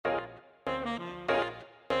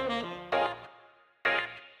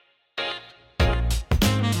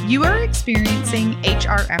You are experiencing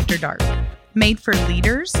HR After Dark, made for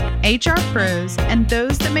leaders, HR pros, and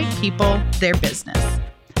those that make people their business.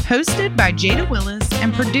 Hosted by Jada Willis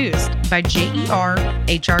and produced by JER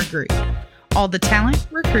HR Group. All the talent,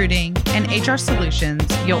 recruiting, and HR solutions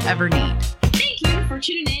you'll ever need. Thank you for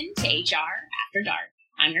tuning in to HR After Dark.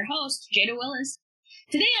 I'm your host, Jada Willis.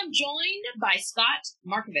 Today I'm joined by Scott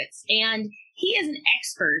Markovitz, and he is an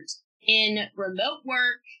expert in remote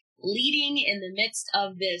work, leading in the midst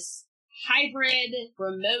of this hybrid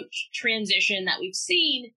remote transition that we've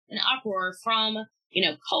seen in uproar from,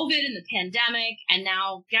 COVID and the pandemic. And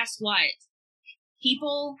now guess what?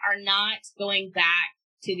 People are not going back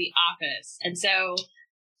to the office. And so,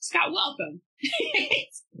 Scott, welcome.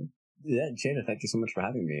 Yeah, Jada, thank you so much for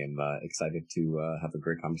having me. I'm excited to have a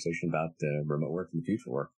great conversation about remote work and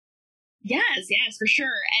future work. Yes, for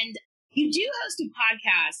sure. And you do host a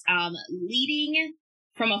podcast, Leading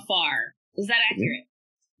from Afar. Is that accurate?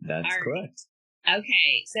 That's right. Correct.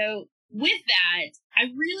 Okay, so with that,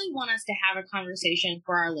 I really want us to have a conversation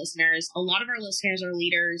for our listeners. A lot of our listeners are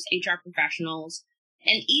leaders, HR professionals,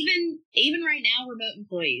 and even right now, remote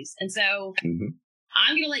employees. And so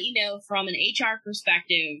I'm going to let you know from an HR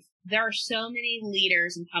perspective, there are so many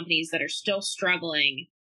leaders and companies that are still struggling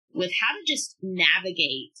with how to just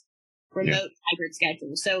navigate remote hybrid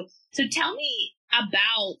schedules. So tell me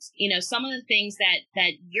about, some of the things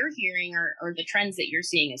that you're hearing or the trends that you're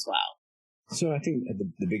seeing as well. So I think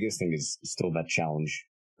the biggest thing is still that challenge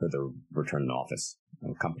for the return to office.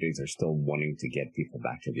 Companies are still wanting to get people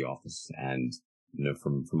back to the office. And,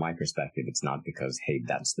 from my perspective, it's not because, hey,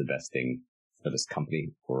 that's the best thing for this company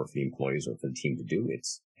or for the employees or for the team to do.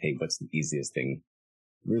 It's, hey, what's the easiest thing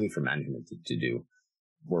really for management to do?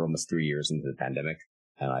 We're almost 3 years into the pandemic,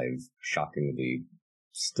 and I've shockingly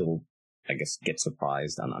still, I guess, get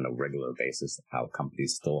surprised on a regular basis how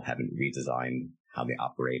companies still haven't redesigned how they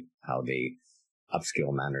operate, how they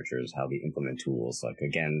upskill managers, how they implement tools. Like,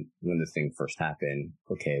 again, when the thing first happened,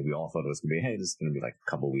 okay, we all thought it was going to be, hey, this is going to be like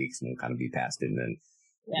a couple of weeks and we'll kind of be past it. And then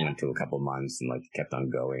it went to a couple of months and kept on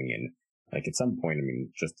going. And at some point,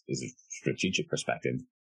 just as a strategic perspective,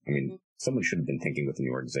 someone should have been thinking within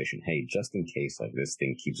the organization, hey, just in case this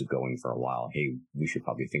thing keeps going for a while, hey, we should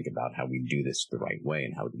probably think about how we do this the right way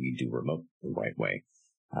and how do we do remote the right way.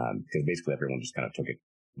 Because basically everyone just kind of took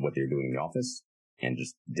what they're doing in the office and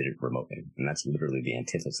just did it remotely. And that's literally the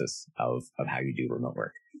antithesis of how you do remote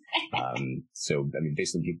work.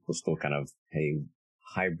 Basically people still kind of, hey,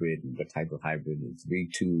 hybrid, what type of hybrid, and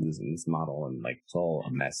 3-2s and this model, and it's all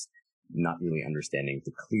a mess. Not really understanding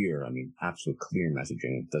the absolute clear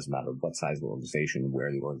messaging. It doesn't matter what size of the organization,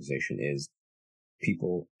 where the organization is.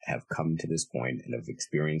 People have come to this point and have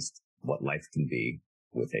experienced what life can be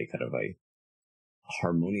with a kind of a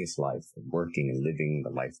harmonious life, working and living the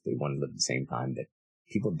life they want to live at the same time, that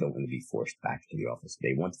people don't want to be forced back to the office.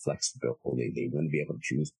 They want flexibility. They want to be able to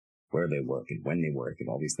choose where they work and when they work and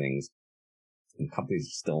all these things. And companies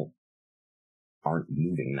still aren't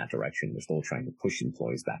moving in that direction. They're still trying to push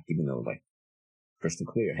employees back, even though crystal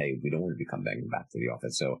clear, hey, we don't want to be coming back to the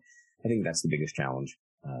office. So I think that's the biggest challenge.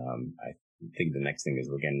 I think the next thing is,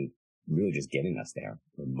 again, really just getting us there.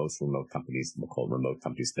 Most remote companies, we'll call remote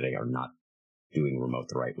companies today, are not doing remote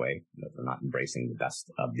the right way. They're not embracing the best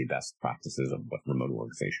of the best practices of what remote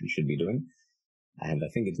organizations should be doing. And I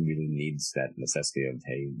think it really needs that necessity of,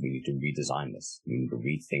 hey, we need to redesign this. We need to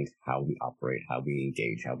rethink how we operate, how we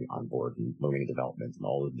engage, how we onboard, and learning and development, and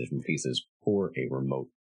all of the different pieces for a remote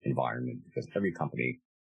environment. Because every company,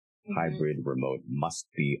 hybrid, remote, must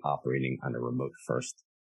be operating on a remote first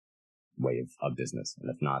way of business. And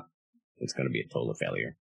if not, it's going to be a total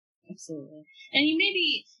failure. Absolutely. And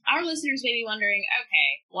our listeners may be wondering,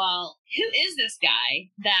 okay, well, who is this guy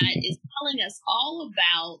that is telling us all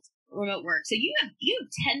about remote work? So you have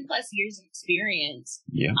 10 plus years of experience,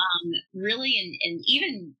 really in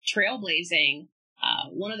even trailblazing,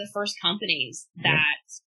 one of the first companies that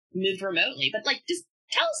moved remotely. But just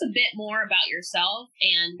tell us a bit more about yourself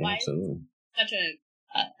and why it's such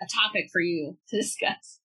a topic for you to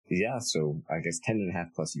discuss. Yeah, so I guess 10 and a half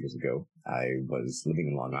plus years ago, I was living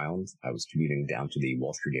in Long Island. I was commuting down to the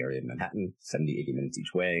Wall Street area in Manhattan, 70, 80 minutes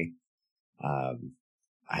each way. I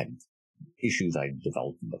had issues I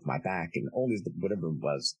developed with my back and all these, whatever it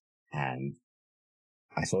was. And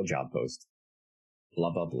I saw a job post,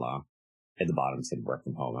 blah, blah, blah. At the bottom said work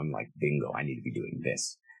from home. I'm like, bingo, I need to be doing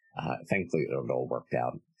this. Thankfully, it all worked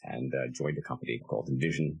out, and joined a company called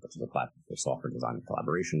Envision, which is a platform for software design and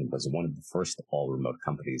collaboration. It was one of the first all-remote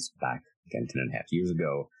companies back, again, 10 and a half years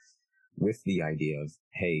ago, with the idea of,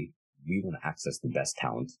 hey, we want to access the best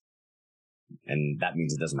talent And that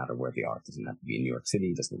means it doesn't matter where they are. It doesn't have to be in New York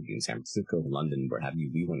City. It doesn't have to be in San Francisco, London, where have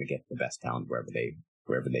you. We want to get the best talent wherever they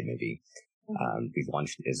may be. We've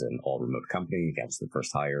launched as an all remote company. That was the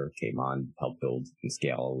first hire, came on, helped build and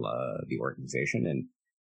scale the organization, and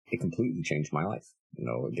it completely changed my life.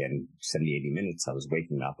 Again, 70, 80 minutes, I was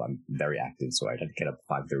waking up. I'm very active, so I'd have to get up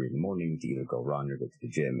at 5:30 in the morning to either go run or go to the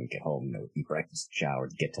gym and get home, eat breakfast, shower,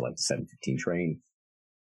 to get to like the 7:15 train.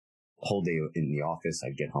 Whole day in the office,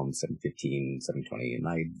 I'd get home 7:15, 7:20 at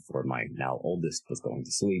night before my now oldest was going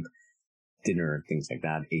to sleep. Dinner, things like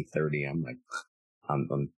that, 8:30, I'm like,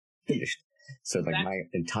 I'm finished. So like my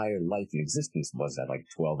entire life and existence was that like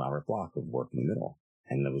 12-hour block of work in the middle.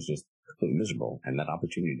 And it was just completely miserable. And that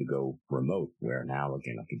opportunity to go remote, where now,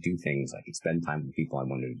 again, I could do things, I could spend time with people I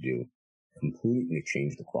wanted to do, completely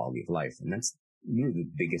changed the quality of life. And that's really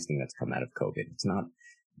the biggest thing that's come out of COVID. It's not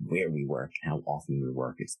where we work, how often we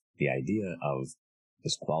work. It's the idea of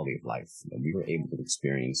this quality of life. And we were able to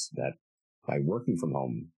experience that by working from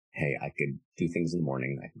home. Hey, I could do things in the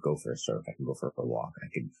morning. I could go for a surf. I could go for a walk. I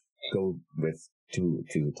could go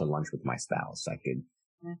to lunch with my spouse. I could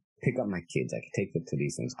pick up my kids. I could take them to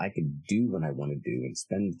these things. I could do what I want to do and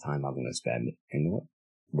spend the time I want to spend. And you know what?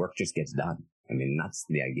 Work just gets done. I mean, that's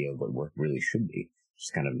the idea of what work really should be.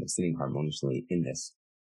 Just kind of sitting harmoniously in this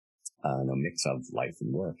mix of life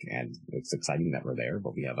and work. And it's exciting that we're there,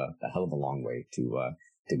 but we have a hell of a long way to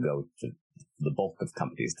go to the bulk of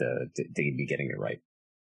companies to be getting it right.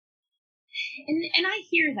 And I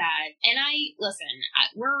hear that. And listen,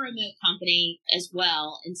 we're a remote company as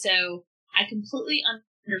well. And so I completely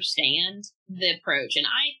understand the approach. And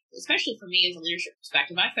especially for me as a leadership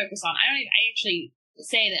perspective, I focus on, I actually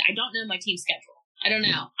say that I don't know my team schedule. I don't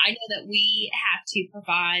know. I know that we have to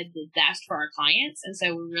provide the best for our clients. And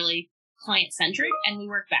so we're really client centric and we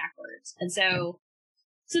work backwards. And so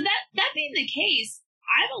that being the case,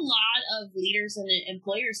 I have a lot of leaders and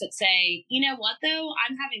employers that say, you know what, though,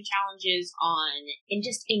 I'm having challenges in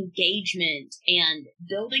just engagement and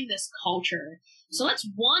building this culture. So that's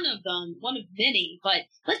one of many, but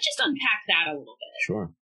let's just unpack that a little bit.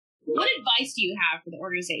 Sure. What advice do you have for the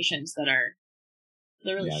organizations that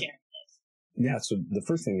really sharing this? Yeah. So the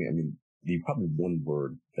first thing, I mean, probably one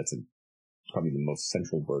word that's probably the most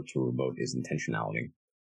central word to remote is intentionality.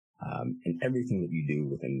 And everything that you do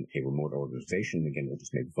within a remote organization, again, we'll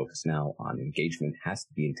just maybe focus now on engagement, has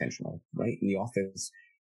to be intentional, right? In the office,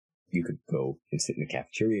 you could go and sit in the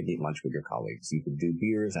cafeteria and eat lunch with your colleagues. You could do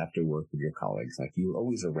beers after work with your colleagues. Like, you were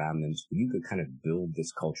always around them, so you could kind of build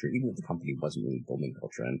this culture, even if the company wasn't really building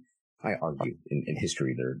culture. And I argue in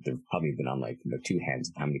history, there've probably been on two hands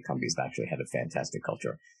of how many companies have actually had a fantastic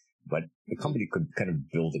culture. But the company could kind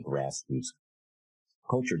of build a grassroots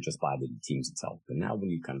culture just by the teams itself. But now when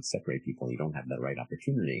you kind of separate people and you don't have that right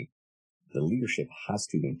opportunity, the leadership has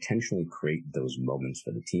to intentionally create those moments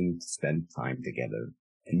for the team to spend time together,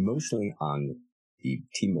 and mostly on the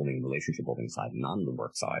team building, relationship building side, not on the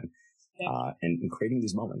work side, and creating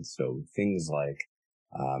these moments. So things like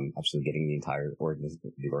absolutely getting the entire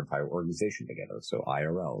organization together. So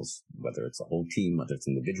IRLs, whether it's a whole team, whether it's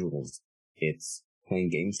individuals, it's playing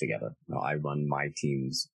games together. Now, I run my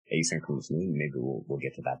teams asynchronously. Maybe we'll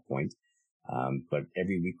get to that point. But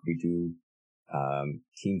every week we do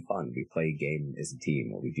team fun. We play a game as a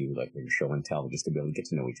team, or we do like a show and tell just to be able to get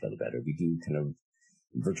to know each other better. We do kind of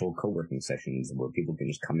virtual co-working sessions where people can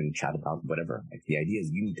just come in and chat about whatever. Like, the idea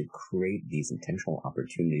is you need to create these intentional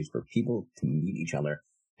opportunities for people to meet each other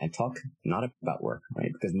and talk not about work,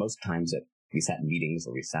 right? Because most times that we sat in meetings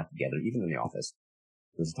or we sat together, even in the office,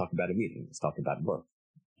 let's talk about a meeting, let's talk about work.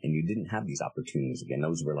 And you didn't have these opportunities. Again,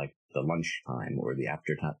 those were like the lunch time or the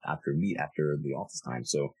after the office time.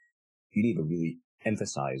 So you need to really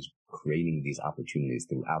emphasize creating these opportunities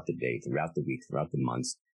throughout the day, throughout the week, throughout the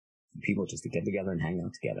months, for people just to get together and hang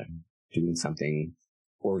out together, doing something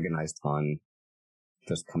organized, fun,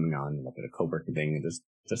 just coming on like at a co-working thing and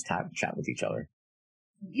just chat with each other.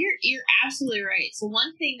 You're absolutely right. So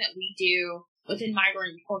one thing that we do within my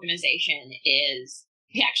organization is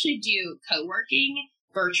we actually do co-working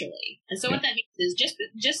virtually. And so what that means is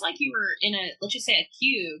just like you were in let's just say a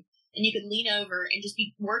cube, and you could lean over and just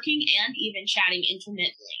be working and even chatting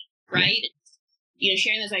intermittently, right? Yeah.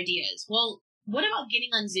 Sharing those ideas. Well, what about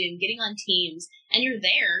getting on Zoom, getting on Teams, and you're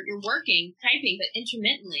there, you're working, typing, but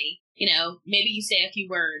intermittently, maybe you say a few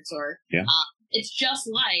words, or it's just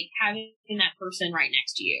like having that person right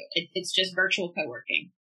next to you. It's just virtual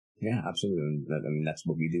co-working. Yeah, absolutely. I mean, that's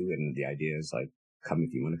what we do. And the idea is like, come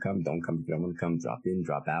if you want to come, don't come if you don't want to come, drop in,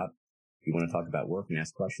 drop out. If you want to talk about work and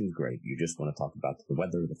ask questions, great. You just want to talk about the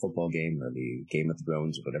weather, the football game, or the Game of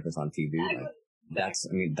Thrones, or whatever's on TV. Like, that's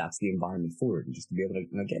the environment for it. And just to be able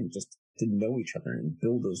to, again, just to know each other and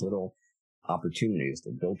build those little opportunities to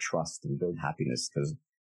build trust and build happiness. Because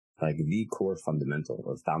like the core fundamental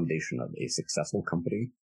or foundation of a successful company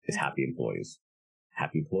is happy employees.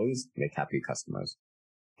 Happy employees make happy customers.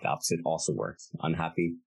 The opposite also works.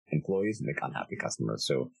 Unhappy employees make unhappy customers.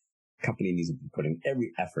 So company needs to be putting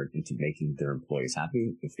every effort into making their employees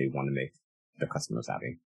happy if they want to make their customers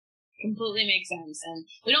happy. Completely makes sense. And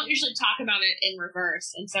we don't usually talk about it in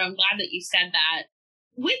reverse. And so I'm glad that you said that.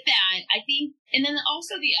 With that, I think, and then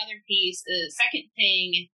also the other piece, the second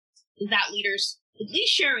thing that leaders at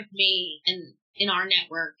least share with me and in our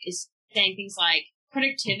network is saying things like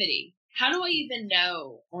productivity. How do I even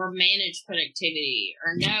know or manage productivity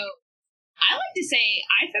or know? I like to say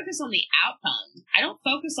I focus on the outcome. I don't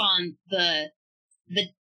focus on the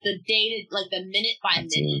data, like the minute by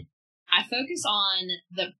minute. I focus on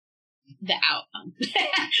the outcome.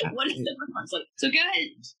 What is the performance like? So go ahead,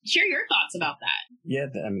 share your thoughts about that. Yeah,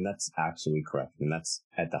 that's absolutely correct. And that's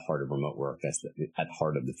at the heart of remote work. That's at the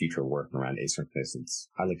heart of the future of work around asynchronous.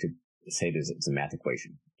 I like to say it's a math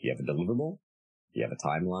equation. You have a deliverable, you have a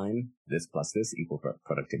timeline, this plus this equal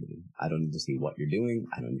productivity. I don't need to see what you're doing.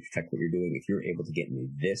 I don't need to check what you're doing. If you're able to get me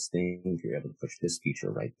this thing, if you're able to push this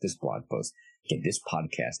feature, write this blog post, get this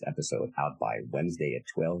podcast episode out by Wednesday at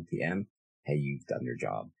 12 p.m., hey, you've done your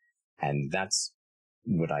job. And that's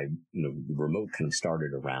what remote kind of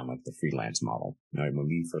started around like the freelance model. Right? When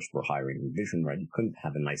we first were hiring Revision, right, you couldn't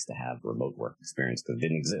have a nice to have remote work experience because it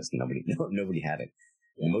didn't exist. Nobody had it.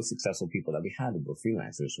 The most successful people that we had were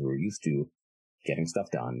freelancers who were used to getting stuff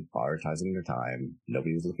done, prioritizing their time.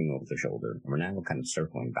 Nobody was looking over their shoulder. And we're now kind of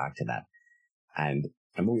circling back to that. And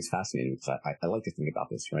I'm always fascinated because I like to think about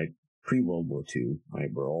this, right? Pre-World War II, right,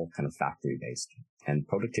 we're all kind of factory-based. And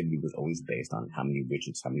productivity was always based on how many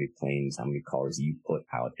widgets, how many planes, how many cars you put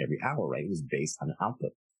out every hour, right? It was based on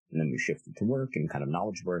output. And then we shifted to work and kind of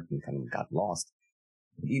knowledge work and kind of got lost.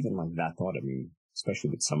 But even like that thought, especially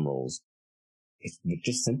with some roles, it's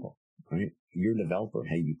just simple, right? You're a developer.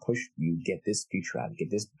 Hey, you get this feature out, get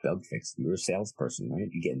this bug fixed. You're a salesperson, right?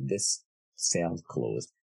 You get this sales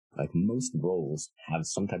closed. Like most roles have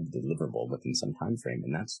some type of deliverable within some time frame,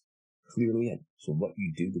 and that's clearly it. So what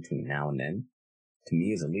you do between now and then, to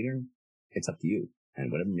me as a leader, it's up to you.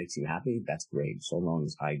 And whatever makes you happy, that's great. So long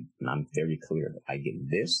as I'm very clear that I get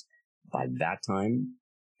this by that time,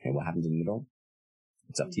 and what happens in the middle,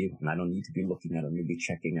 it's up to you. And I don't need to be looking at it. I don't need to be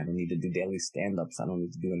checking. I don't need to do daily stand-ups. I don't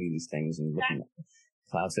need to do any of these things and looking at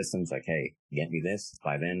cloud systems like, hey, get me this.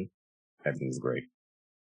 By then, everything's great.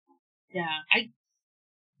 Yeah.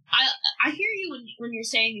 I hear you when you're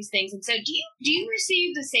saying these things. And so do you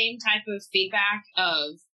receive the same type of feedback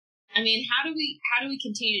of, how do we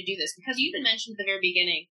continue to do this? Because you even mentioned at the very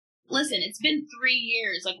beginning, listen, it's been 3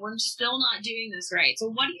 years. Like, we're still not doing this right. So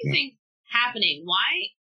what do you think happening?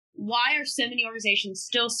 Why are so many organizations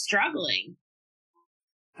still struggling?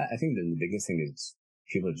 I think the biggest thing is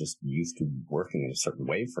people are just used to working in a certain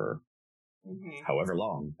way for however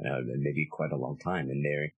long, maybe quite a long time. And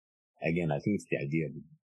again, I think it's the idea of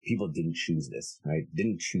people didn't choose this, right?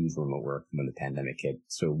 Didn't choose remote work when the pandemic hit.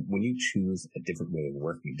 So when you choose a different way of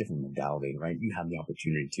working, a different modality, right, you have the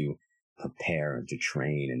opportunity to prepare and to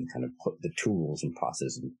train and kind of put the tools and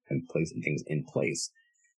processes and place and things in place.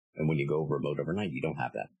 And when you go remote overnight, you don't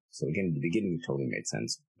have that. So again, in the beginning, it totally made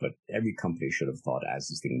sense. But every company should have thought as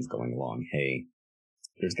this thing was going along, hey,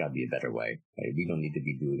 there's got to be a better way. Right? We don't need to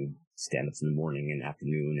be doing stand-ups in the morning and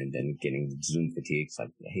afternoon and then getting Zoom fatigue. It's like,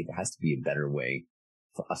 hey, there has to be a better way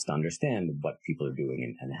for us to understand what people are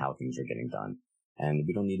doing and how things are getting done. And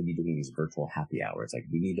we don't need to be doing these virtual happy hours. Like,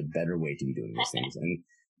 we need a better way to be doing these things.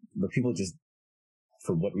 But people just,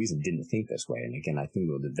 for what reason, didn't think this way. And again, I think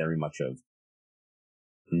it was very much of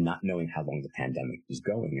not knowing how long the pandemic was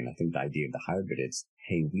going. And I think the idea of the hybrid is,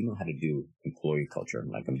 hey, we know how to do employee culture.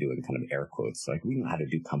 Like, I'm doing kind of air quotes. Like, we know how to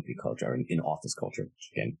do company culture and in-office culture,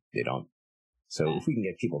 which again, they don't. So if we can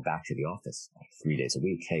get people back to the office like 3 days a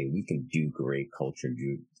week, hey, we can do great culture,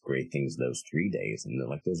 do great things those 3 days. And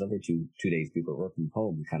like those other two days people work from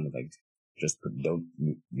home, we kind of like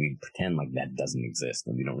we pretend like that doesn't exist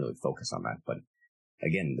and we don't really focus on that. But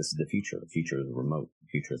again, this is the future. The future is remote. The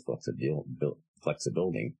future is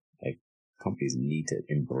flexibility. Like, companies need to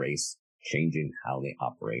embrace changing how they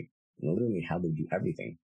operate and literally how they do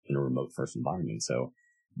everything in a remote first environment. So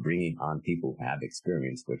bringing on people who have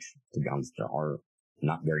experience, which, to be honest, there are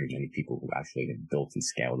not very many people who actually have built and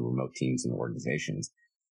scaled remote teams and organizations.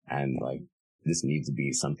 And like, this needs to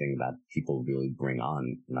be something that people really bring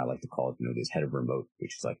on. And I like to call it, this head of remote,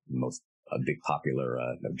 which is like a big popular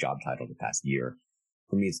job title the past year.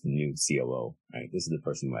 For me, it's the new COO, right? This is the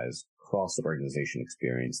person who has cross-organization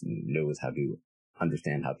experience and knows how to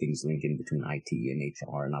understand how things link in between IT and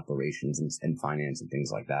HR and operations and finance and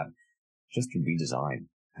things like that, just to redesign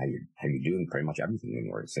how you're doing pretty much everything in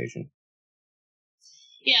the organization.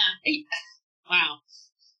 Yeah. Wow.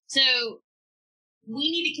 So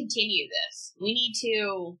we need to continue this. We need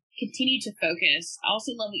to continue to focus. I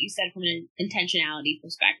also love what you said from an intentionality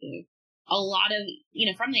perspective. A lot of,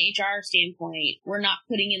 from the HR standpoint, we're not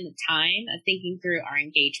putting in the time of thinking through our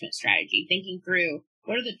engagement strategy, thinking through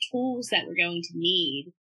what are the tools that we're going to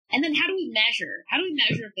need, and then how do we measure? How do we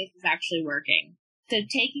measure if this is actually working? So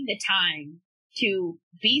taking the time to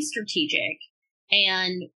be strategic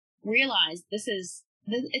and realize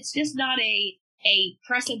it's just not a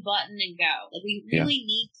press a button and go. Like we really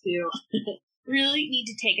need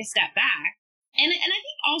to take a step back. And I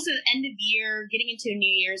think also end of year, getting into a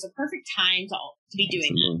new year is a perfect time to be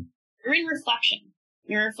doing that. You're in reflection.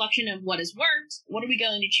 You're a reflection of what has worked. What are we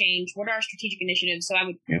going to change? What are our strategic initiatives? So I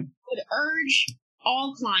would urge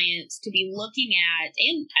all clients to be looking at,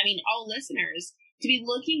 all listeners to be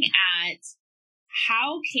looking at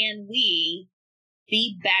how can we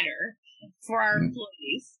be better for our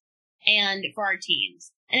employees and for our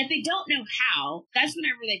teams. And if they don't know how, that's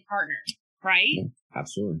whenever they partner, right?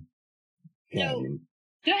 Absolutely. Yeah, so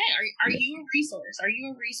go ahead. Are you a resource? Are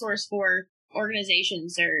you a resource for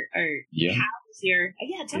organizations or how is your,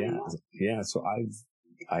 tell me more. Yeah. So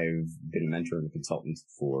I've been a mentor and a consultant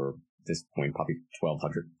for this point, probably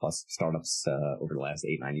 1,200 plus startups, over the last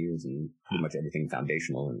 8-9 years, and pretty much everything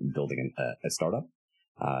foundational in building a startup.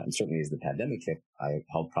 And certainly as the pandemic hit, I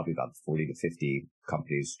helped probably about 40 to 50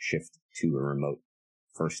 companies shift to a remote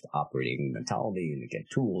first operating mentality and to get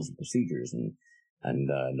tools and procedures and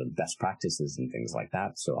the best practices and things like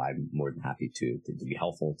that. So I'm more than happy to be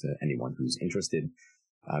helpful to anyone who's interested.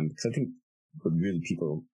 Because I think what really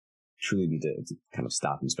people truly need to kind of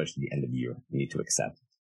stop, and especially the end of the year, you need to accept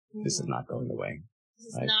this is not going away. This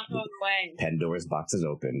is not going away. Pandora's box is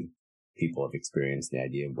open. People have experienced the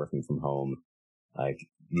idea of working from home. Like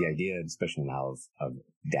the idea, especially now, of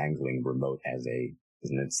dangling remote as an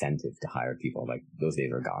incentive to hire people, like those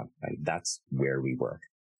days are gone. Right? That's where we work.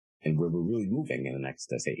 And where we're really moving in the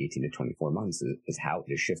next, say, 18 to 24 months is how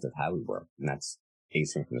the shift of how we work. And that's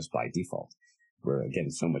asynchronous by default. Where,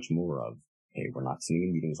 again, so much more of, hey, we're not sitting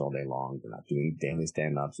in meetings all day long. We're not doing daily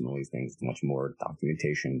stand-ups and all these things. It's much more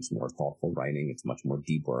documentation. It's more thoughtful writing. It's much more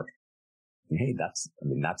deep work. And hey, that's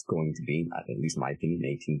going to be, at least my opinion,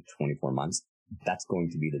 18 to 24 months. That's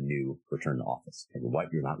going to be the new return to office. Like,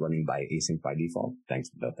 what, you're not running by async by default?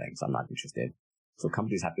 Thanks, but no thanks. I'm not interested. So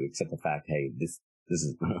companies have to accept the fact, hey, this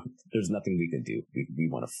is, there's nothing we can do. We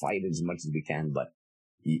want to fight as much as we can, but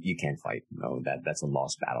you can't fight. That's a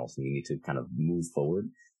lost battle. So you need to kind of move forward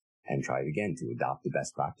and try it again to adopt the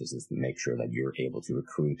best practices to make sure that you're able to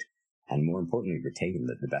recruit and, more importantly, retain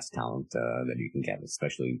the best talent that you can get,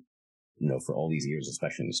 especially, for all these years,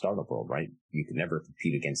 especially in the startup world, right? You can never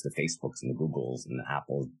compete against the Facebooks and the Googles and the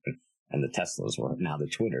Apples and the Teslas or now the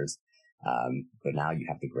Twitters. But now you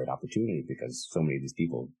have the great opportunity because so many of these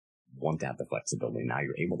people want to have the flexibility. Now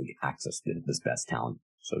you're able to get access to this best talent.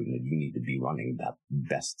 So you need to be running that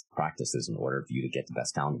best practices in order for you to get the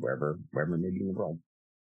best talent wherever it may be in the world.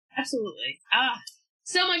 Absolutely.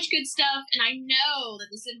 So much good stuff. And I know that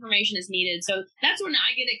this information is needed. So that's when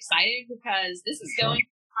I get excited because this is going to be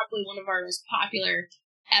probably one of our most popular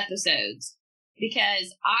episodes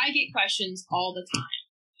because I get questions all the time.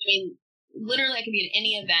 I mean, literally I could be at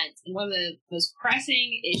any event, and one of the most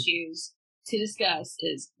pressing issues to discuss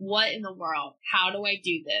is what in the world, how do I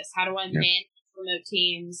do this? How do I manage remote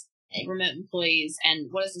teams and remote employees?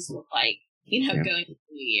 And what does this look like, going into the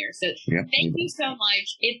new year? So thank you so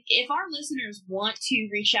much. If our listeners want to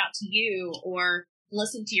reach out to you or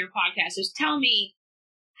listen to your podcast, just tell me,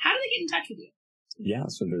 how do they get in touch with you? Yeah,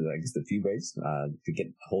 so there's, I guess, a few ways to get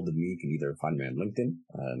a hold of me. You can either find me on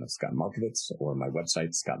LinkedIn, Scott Markovits, or my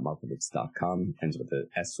website, scottmarkovits.com. Ends with the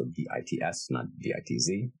S, so D-I-T-S, not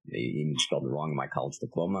D-I-T-Z. They even spelled it wrong in my college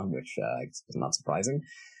diploma, which is not surprising.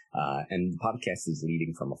 And the podcast is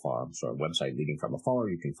Leading From Afar. So our website, Leading From Afar,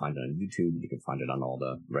 you can find it on YouTube. You can find it on all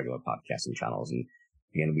the regular podcasting channels. And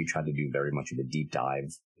again, we try to do very much of a deep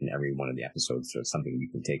dive in every one of the episodes. So it's something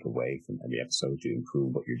you can take away from every episode to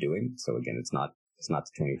improve what you're doing. So again, it's not the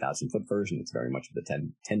 20,000 foot version. It's very much the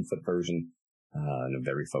 10 foot version, and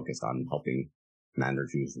very focused on helping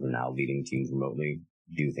managers who are now leading teams remotely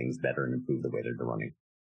do things better and improve the way they're running.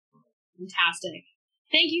 Fantastic.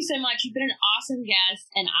 Thank you so much. You've been an awesome guest,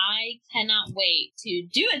 and I cannot wait to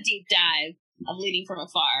do a deep dive of Leading From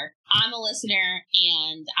Afar. I'm a listener,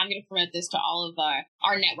 and I'm going to promote this to all of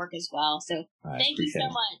our network as well. So thank you so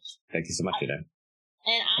much. Thank you so much, today.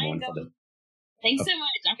 And thanks so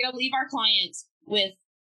much. I'm going to leave our clients with,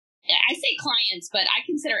 I say clients, but I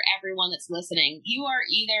consider everyone that's listening. You are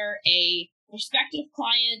either a prospective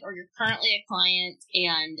client or you're currently a client,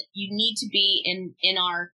 and you need to be in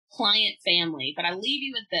our client family. But I leave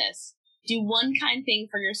you with this. Do one kind thing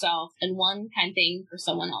for yourself and one kind thing for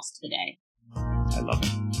someone else today. I love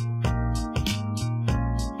it.